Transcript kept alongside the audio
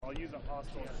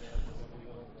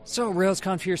So,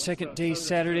 RailsConf here, second day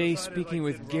Saturday, speaking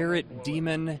with Garrett,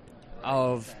 Dimon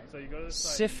of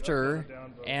Sifter,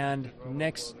 and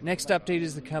next update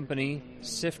is the company.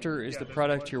 Sifter is the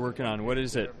product you're working on. What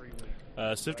is it?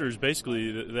 Sifter is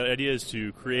basically, the idea is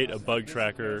to create a bug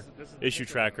tracker, issue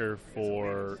tracker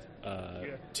for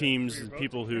teams,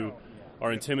 people who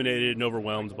are intimidated and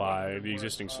overwhelmed by the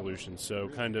existing solutions. So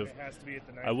kind of,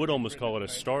 I would almost call it a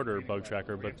starter bug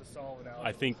tracker, but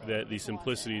I think that the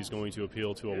simplicity is going to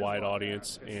appeal to a wide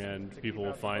audience, and people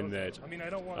will find that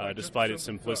despite its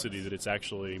simplicity, that it's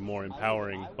actually more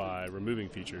empowering by removing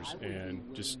features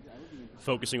and just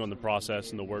focusing on the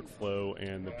process and the workflow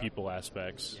and the people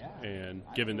aspects. And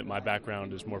given that my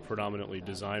background is more predominantly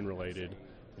design related,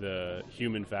 the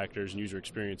human factors and user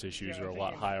experience issues are a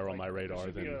lot higher on my radar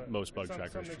than most bug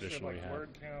trackers traditionally have.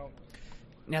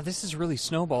 Now, this has really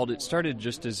snowballed. It started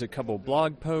just as a couple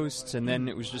blog posts, and then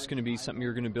it was just going to be something you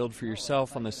were going to build for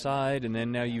yourself on the side, and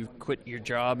then now you've quit your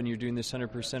job and you're doing this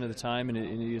 100% of the time, and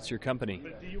it's your company.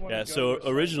 Yeah, so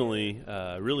originally,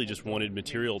 really just wanted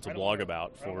material to blog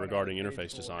about regarding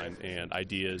interface design and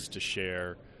ideas to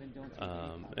share,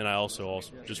 and I also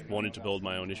just wanted to build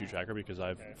my own issue tracker because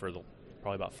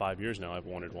probably about 5 years now, I've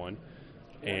wanted one.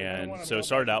 And so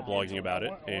started out blogging about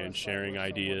it and sharing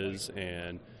ideas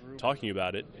and talking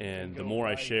about it. And the more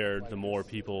I shared, the more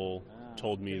people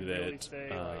told me that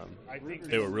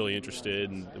they were really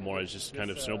interested, and the more I just kind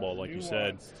of snowballed, like you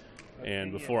said.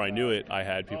 And before I knew it, I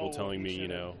had people telling me,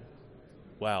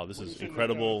 wow, this is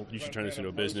incredible. You should turn this into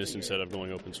a business instead of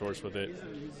going open source with it.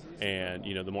 And,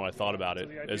 the more I thought about it,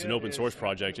 as an open source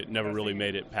project, it never really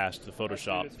made it past the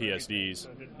Photoshop PSDs.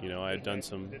 I had done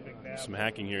some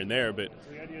hacking here and there, but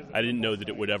I didn't know that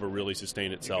it would ever really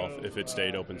sustain itself if it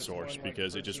stayed open source,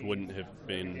 because it just wouldn't have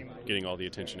been getting all the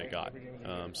attention it got.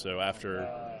 So after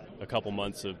a couple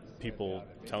months of people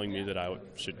telling me that I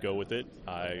should go with it,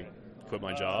 I quit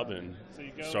my job and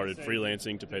started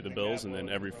freelancing to pay the bills, and then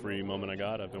every free moment I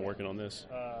got, I've been working on this.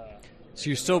 So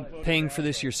you're still paying for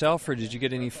this yourself, or did you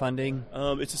get any funding?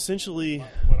 It's essentially,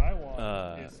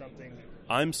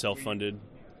 I'm self-funded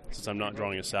since I'm not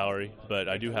drawing a salary, but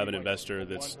I do have an investor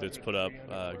that's put up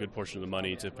a good portion of the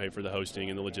money to pay for the hosting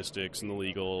and the logistics and the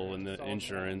legal and the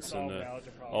insurance and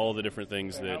all the different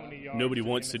things that nobody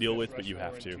wants to deal with, but you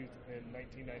have to.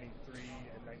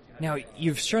 Now,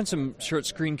 you've shown some short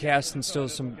screencasts and still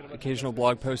some occasional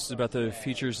blog posts about the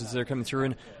features as they're coming through,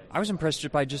 and I was impressed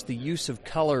by just the use of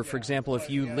color. For example, if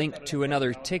you link to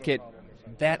another ticket,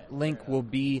 that link will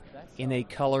be in a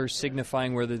color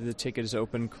signifying whether the ticket is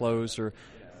open, closed, or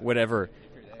whatever.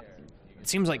 It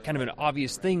seems like kind of an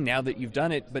obvious thing now that you've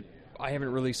done it, but I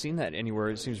haven't really seen that anywhere.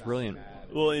 It seems brilliant.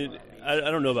 Well, I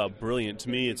don't know about brilliant. To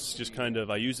me, it's just kind of,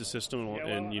 I use the system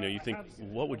and, you think,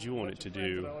 what would you want it to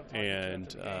do? And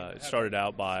it started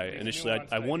out by, initially,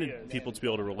 I wanted people to be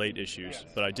able to relate issues,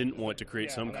 but I didn't want to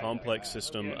create some complex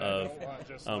system of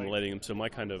relating them. So my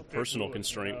kind of personal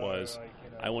constraint was,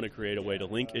 I want to create a way to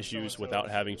link issues without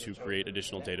having to create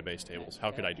additional database tables.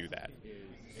 How could I do that?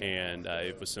 And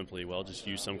it was simply, just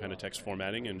use some kind of text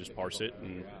formatting and just parse it,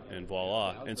 and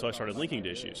voila. And so I started linking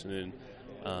to issues. And then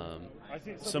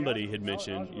somebody had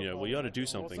mentioned, you ought to do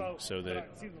something so that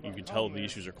you can tell the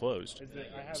issues are closed.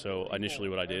 So initially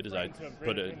what I did is I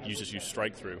use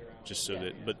strike through, just so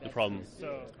that, but the problem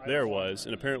there was,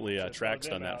 and apparently Track's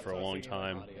done that for a long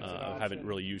time. I haven't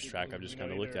really used Track, I've just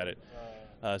kind of looked at it.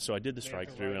 So I did the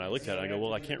strike through, and I looked at it, and I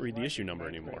go, I can't read the issue number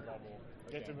anymore.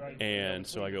 And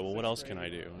so I go, what else can I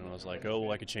do? And I was like,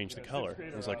 I could change the color.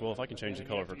 I was like, if I can change the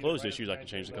color for closed issues, I can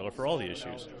change the color for all the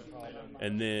issues.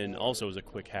 And then also as a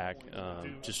quick hack,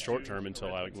 just short term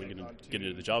until we get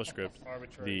into the JavaScript,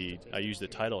 I use the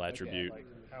title attribute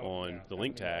on the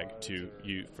link tag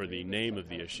for the name of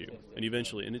the issue. And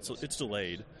eventually, and it's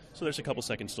delayed, so there's a couple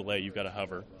seconds delay. You've got to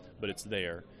hover, but it's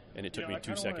there. And it took me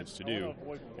 2 seconds to do.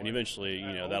 And eventually,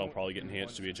 that'll probably get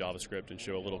enhanced to be a JavaScript and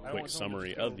show a little quick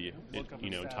summary of the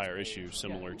entire issue,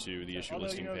 similar to the issue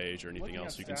listing page or anything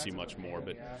else. You can see much more.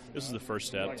 But this is the first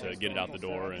step to get it out the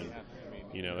door, and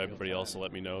everybody else will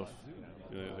let me know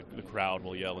if the crowd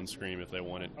will yell and scream if they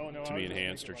want it to be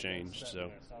enhanced or changed.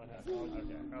 So,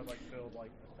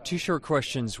 2 short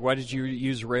questions. Why did you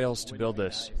use Rails to build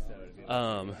this?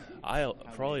 I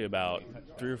probably about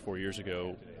 3 or 4 years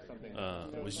ago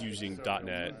was using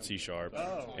 .NET, C#,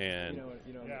 and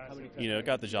it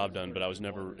got the job done, but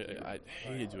I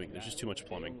hated doing it. There's just too much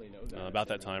plumbing. About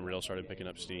that time, Rails started picking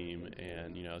up steam,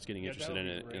 and I was getting interested in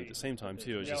it. And at the same time,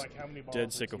 too, I was just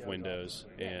dead sick of Windows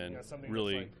and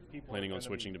really planning on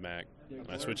switching to Mac. When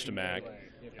I switched to Mac,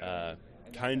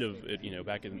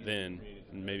 back then,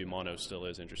 and maybe mono still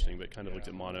is interesting, but kind of looked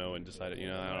at mono and decided,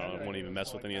 I don't want to even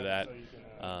mess with any of that.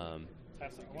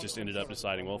 Just ended up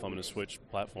deciding, well, if I'm going to switch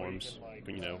platforms,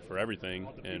 for everything,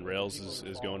 and Rails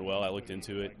is going well, I looked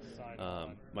into it.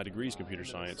 My degree is computer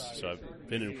science, so I've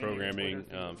been in programming,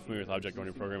 familiar with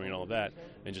object-oriented programming and all of that,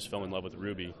 and just fell in love with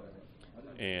Ruby,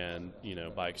 and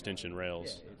by extension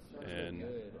Rails, and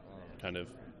kind of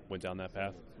went down that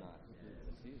path.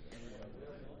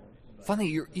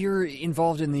 Finally, you're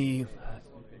involved in the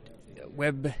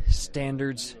web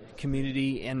standards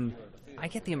community, and I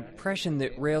get the impression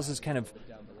that Rails is kind of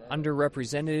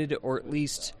underrepresented, or at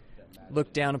least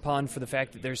looked down upon for the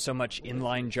fact that there's so much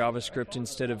inline JavaScript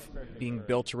instead of being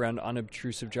built around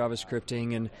unobtrusive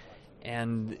JavaScripting,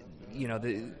 and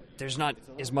there's not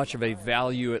as much of a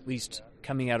value, at least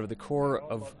coming out of the core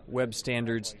of web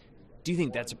standards. Do you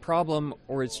think that's a problem,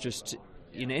 or it's just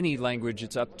in any language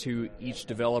it's up to each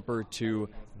developer to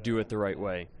do it the right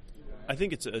way? I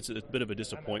think it's a bit of a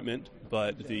disappointment,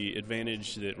 but the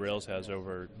advantage that Rails has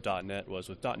over .NET was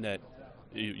with .NET,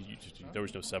 there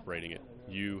was no separating it.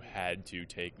 You had to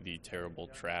take the terrible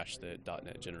trash that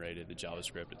 .NET generated, the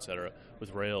JavaScript, etc.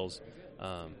 With Rails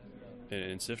and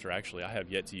in Sifter, actually, I have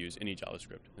yet to use any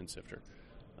JavaScript in Sifter.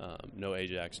 No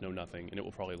Ajax, no nothing, and it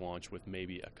will probably launch with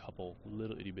maybe a couple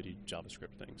little itty-bitty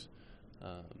JavaScript things.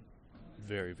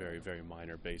 Very, very, very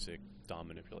minor, basic DOM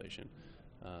manipulation.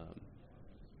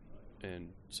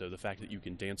 And so the fact that you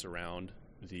can dance around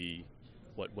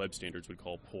what web standards would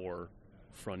call poor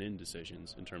front-end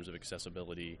decisions in terms of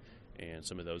accessibility and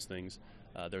some of those things,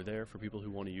 they're there for people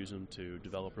who want to use them to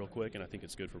develop real quick, and I think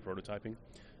it's good for prototyping.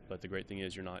 But the great thing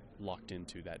is you're not locked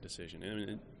into that decision.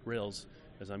 And Rails,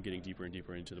 as I'm getting deeper and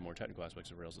deeper into the more technical aspects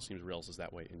of Rails, it seems Rails is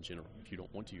that way in general. If you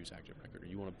don't want to use Active Record, or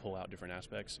you want to pull out different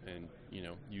aspects and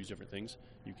use different things,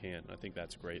 you can. I think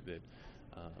that's great that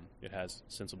it has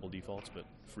sensible defaults, but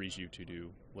frees you to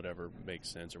do whatever makes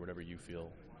sense or whatever you feel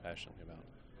passionately about.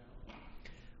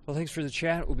 Well, thanks for the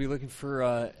chat. We'll be looking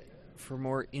for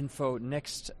more info.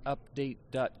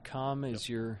 Nextupdate.com is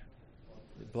your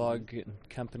blog and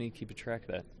company. Keep a track of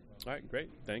that. All right, great.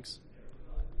 Thanks.